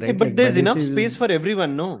anything, Hey, right? but Like there's Bedex enough is space for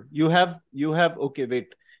everyone, no? You have okay, wait.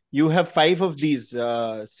 You have five of these.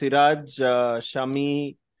 Siraj,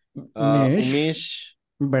 Shami, Umesh, Umesh,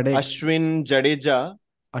 Bedex, Ashwin, Jadeja.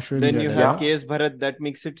 Ashwin Then you have Yeah, Jadeja. KS Bharat, that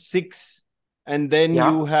makes it six. And then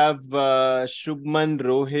you yeah. have Shubman,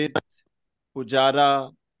 Rohit,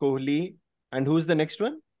 Pujara, Kohli. And who's the next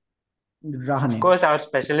one? Of Rahane, course, our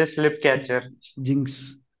specialist slip catcher.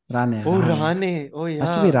 Jinx, Oh, Rahane. Rahane. Oh Has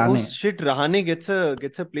to be yeah. Oh Rahane. shit, Rahane gets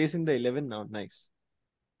a place in the 11 now. Nice.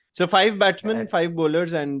 So five batsmen, five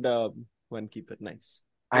bowlers, and one keeper. Nice.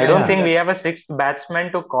 I Yeah, I don't think Yeah. think we have that's a sixth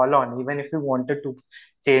batsman to call on, even if we wanted to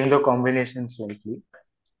change the combination slightly.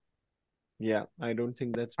 yeah. I don't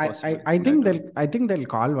think that's I, possible I think at all. they'll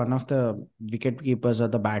call one of the wicket keepers or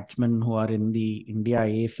the batsmen who are in the India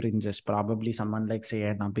A fringes, probably someone like say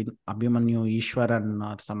an Abhimanyu Ishwaran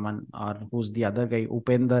or someone, or who's the other guy,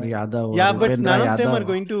 Upender Yadav or Yeah, but Upendra none of them are Yadav.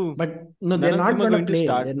 going to. But no, None they're of them not are gonna going to play.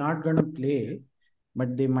 start. They're not gonna play,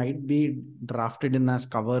 but they might be drafted in as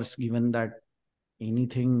covers, given that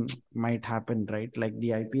anything might happen, right? Like the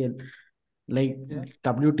IPL, like And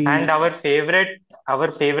WT.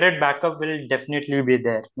 our favorite backup will definitely be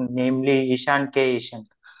there, namely Ishan K. Ishan.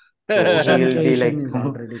 So Ishan he'll K. be Ishan like, is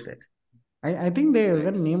already there. I think they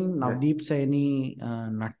even Nice. named Navdeep Saini,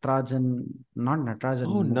 Natarajan, not Natarajan,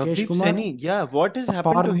 Oh, Mukesh Navdeep Kumar Saini. Yeah, what has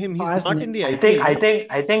happened to for him? He's fast not in the I IPL, think,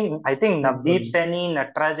 no? I think net Navdeep bowling. Saini,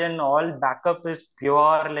 Natarajan, all backup is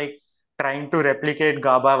pure like trying to replicate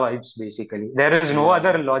Gaba vibes. Basically, there is no Yeah.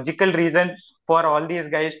 other logical reason for all these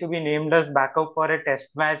guys to be named as backup for a test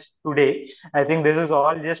match today. I think this is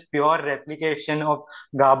all just pure replication of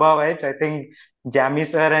Gaba vibes. I think Jami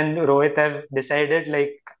sir and Rohit have decided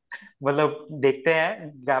like, मतलब देखते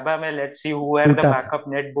हैं गाबा में, let's see who are the Tuta, backup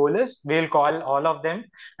net bowlers. We'll call all of them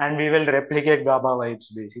and we will replicate Gaba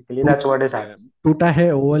vibes. Basically, that's Tut- what is Yeah. happening. टूटा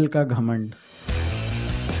है Oval का घमंड.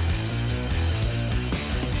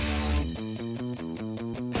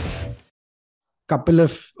 Couple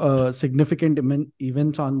of significant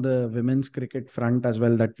events on the women's cricket front as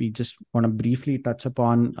well that we just want to briefly touch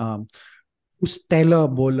upon. Two stellar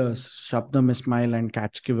bowlers, Shabnam Ismail and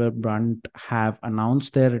Catchgiver Brunt, have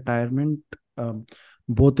announced their retirement,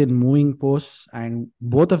 both in moving posts, and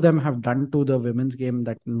both of them have done to the women's game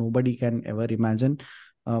that nobody can ever imagine.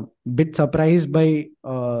 Bit surprised by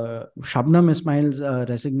Shabnam Ismail's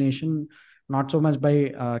resignation, not so much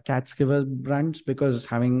by Catchgiver Brunt's, because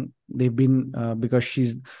because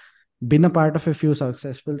she's been a part of a few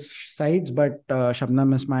successful sides, but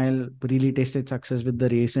Shabnam Ismail really tasted success with the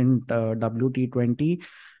recent WT20.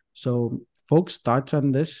 So, folks, thoughts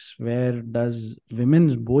on this? Where does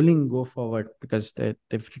women's bowling go forward? Because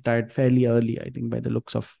they've retired fairly early, I think, by the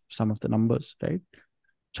looks of some of the numbers, right?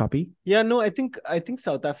 Choppy? Yeah, no, I think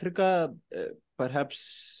South Africa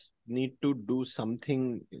perhaps need to do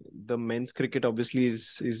something. The men's cricket obviously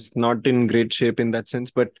is not in great shape in that sense,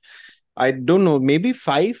 but I don't know. Maybe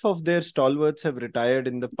five of their stalwarts have retired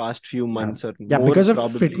in the past few months or Yeah, more, because of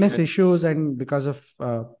probably. fitness And issues and because of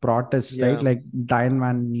protests, right? yeah, Like Diane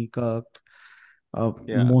Van Niekerk,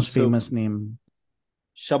 yeah. most So famous name.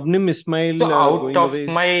 Shabnim So, Ismail out going of away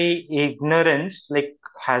my is. ignorance, like,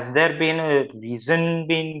 has there been a reason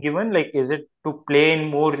being given? Like, is it to play in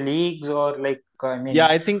more leagues, or like, I Yeah, mean,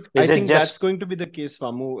 I is it think that's just going to be the case,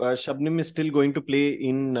 Vamu. Shabnim is still going to play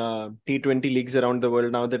in T20 leagues around the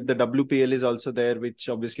world now that the WPL is also there, which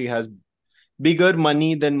obviously has bigger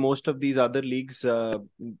money than most of these other leagues.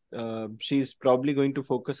 She's probably going to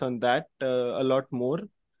focus on that a lot more.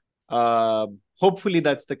 Uh, Hopefully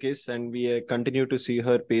that's the case, and we continue to see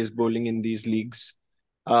her pace bowling in these leagues.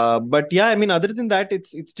 But yeah, I mean, other than that,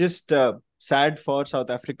 it's just sad for South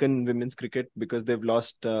African women's cricket because they've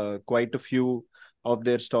lost quite a few of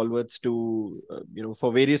their stalwarts to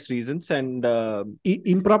for various reasons, and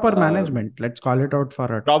Improper uh, management. Let's call it out for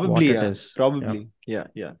it, what probably, it yeah, is. Yeah. probably, yeah,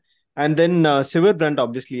 yeah. And then Siver Brunt,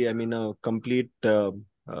 obviously, I mean, a complete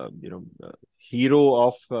hero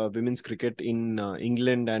of women's cricket in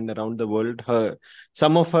England and around the world.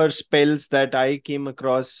 Some of her spells that I came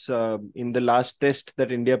across in the last test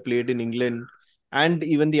that India played in England, and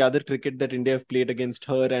even the other cricket that India have played against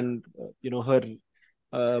her, and her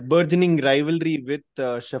burgeoning rivalry with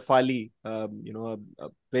Shafali, a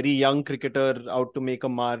very young cricketer out to make a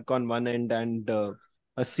mark on one end, and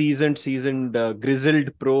a seasoned, grizzled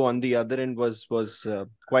pro on the other end was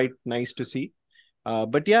quite nice to see.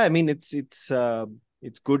 But yeah, I mean, it's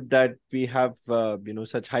good that we have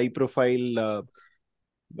such high profile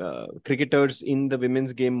cricketers in the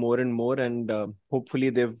women's game more and more, and hopefully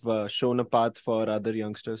they've shown a path for other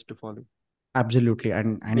youngsters to follow. Absolutely. Yeah,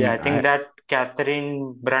 And I think that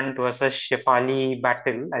Catherine Brunt versus Shefali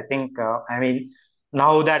battle, I think, I mean,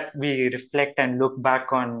 now that we reflect and look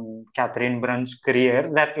back on Catherine Brunt's career,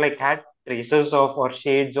 that like had traces of or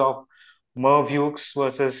shades of Merv Hughes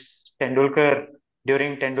versus Tendulkar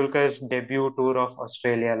during Tendulkar's debut tour of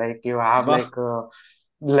Australia. Like you have Bah.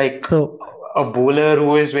 like so a bowler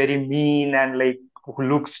who is very mean and like who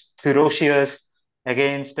looks ferocious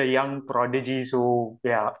against a young prodigy. So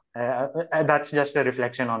yeah, that's just a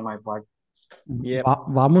reflection on my part. Yeah.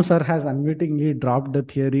 Vamu sir has unwittingly dropped the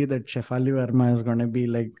theory that Shefali Verma is going to be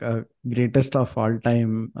like a greatest of all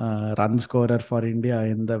time run scorer for India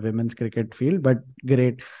in the women's cricket field. But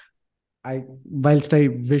great. Whilst I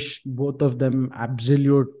wish both of them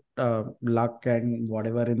absolute luck and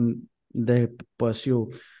whatever in they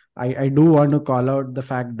pursue, I do want to call out the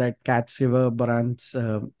fact that Cat Silver Brandt's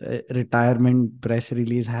retirement press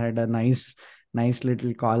release had a nice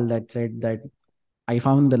little call that said that I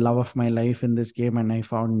found the love of my life in this game and I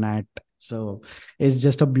found Nat. So it's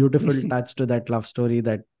just a beautiful touch to that love story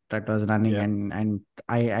that was running. Yeah. And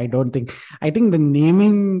I don't think, I think the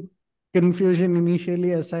naming confusion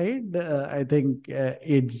initially aside, I think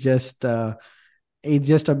it's just a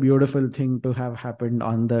beautiful thing to have happened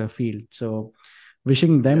on the field. So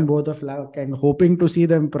wishing them Yeah. both of luck and hoping to see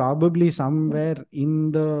them probably somewhere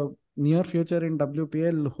in the near future in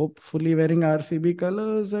WPL, hopefully wearing RCB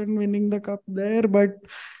colors and winning the cup there. But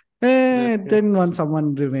Yeah. then once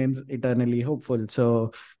someone remains eternally hopeful.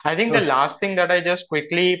 So I think the Oh, last thing that I just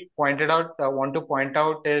quickly want to point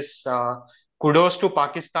out is kudos to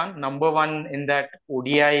Pakistan, number one in that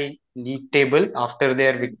ODI league table after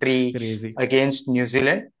their victory crazy. against New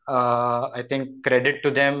Zealand. I think credit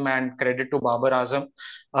to them and credit to Babar Azam.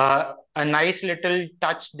 A nice little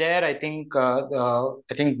touch there. I think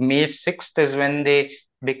May 6th is when they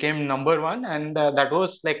became number one, and that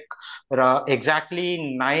was like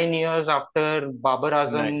exactly 9 years after Babar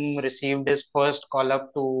Azam nice. received his first call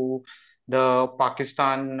up to the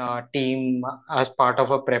Pakistan team as part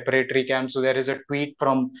of a preparatory camp. So there is a tweet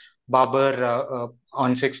from Babar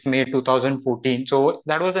on 6th May 2014. So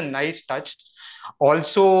that was a nice touch.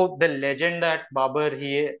 Also, the legend that Babar,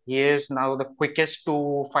 he is now the quickest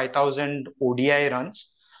to 5,000 ODI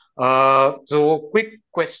runs. So quick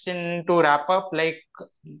question to wrap up, like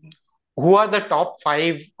who are the top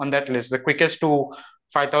five on that list, the quickest to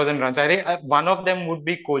 5,000 runs? I think one of them would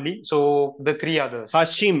be Kohli. So the three others.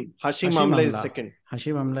 Hashim Hashim Amla is Amla. second.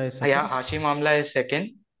 Hashim Amla is Yeah, second. Hashim Amla is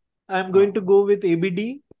second. I'm Uh, going to go with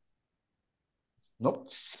ABD. Nope.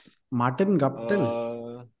 Martin Guptill.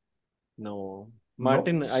 No. Nope.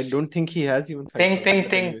 Martin, I don't think he has even Think, 5,000, think,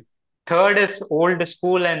 but think. anyway. Third is old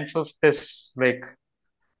school and fifth is like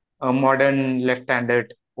a modern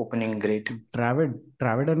left-handed opening grade. Dravid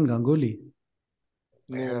and Ganguly.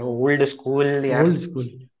 No. Old school, yeah. Old school.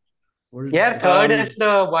 Old Yeah, school. third is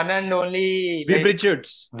the one and only Viv like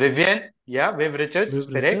Richards. Vivian. Yeah, Viv Richards,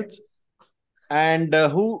 Viv correct. Richards. And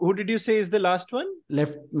who did you say is the last one?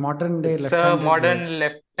 Modern day It's a left-handed modern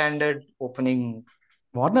left-handed opening.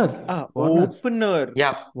 Warner. Opener.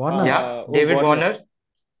 Yeah, Warner. yeah, Oh, David Warner. Warner.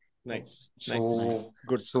 Nice. Nice.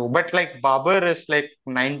 Good. But like Babar is like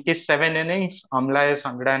 97 innings, Amla is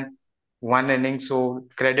 101 innings. So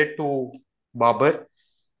credit to Babar.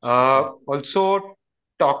 Super. Also,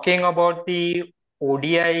 talking about the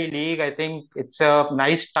ODI league, I think it's a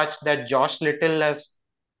nice touch that Josh Little has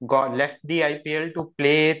got left the IPL to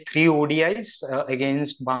play three ODIs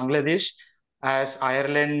against Bangladesh as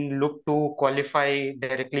Ireland look to qualify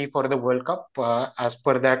directly for the World Cup as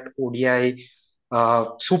per that ODI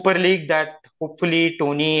Super League that hopefully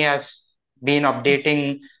Tony has been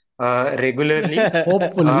updating regularly.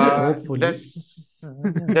 Hopefully, The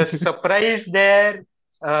the surprise there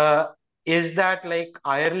uh, is that like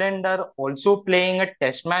Ireland are also playing a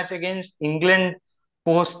test match against England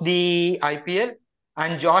post the IPL,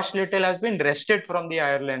 and Josh Little has been rested from the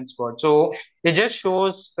Ireland squad. So it just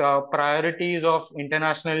shows priorities of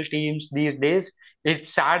international teams these days.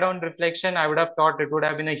 It's sad on reflection. I would have thought it would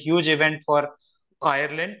have been a huge event for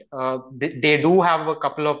Ireland. They do have a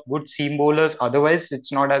couple of good seam bowlers. Otherwise,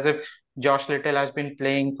 it's not as if Josh Little has been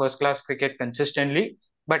playing first class cricket consistently.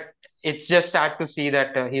 But it's just sad to see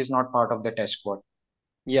that he's not part of the test squad.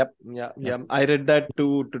 Yep, yeah, yeah. I read that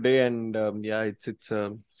too today, and yeah, it's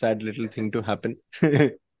a sad little thing to happen.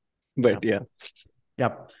 But yeah.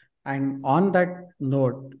 Yep. And on that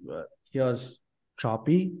note, here's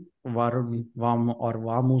Choppy, Varun or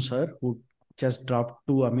Vamu sir, who just dropped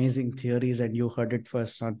two amazing theories, and you heard it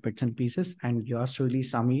first on Bits and Pieces. And yours truly,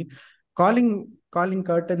 Samir, calling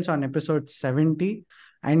curtains on episode 70.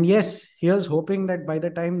 And yes, here's hoping that by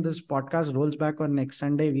the time this podcast rolls back on next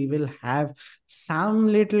Sunday, we will have some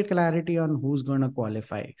little clarity on who's going to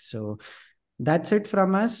qualify. So that's it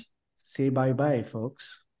from us. Say bye bye,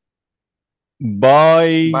 folks.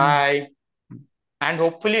 Bye. Bye. And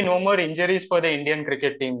hopefully, no more injuries for the Indian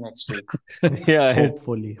cricket team next week. Yeah.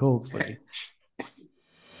 Hopefully.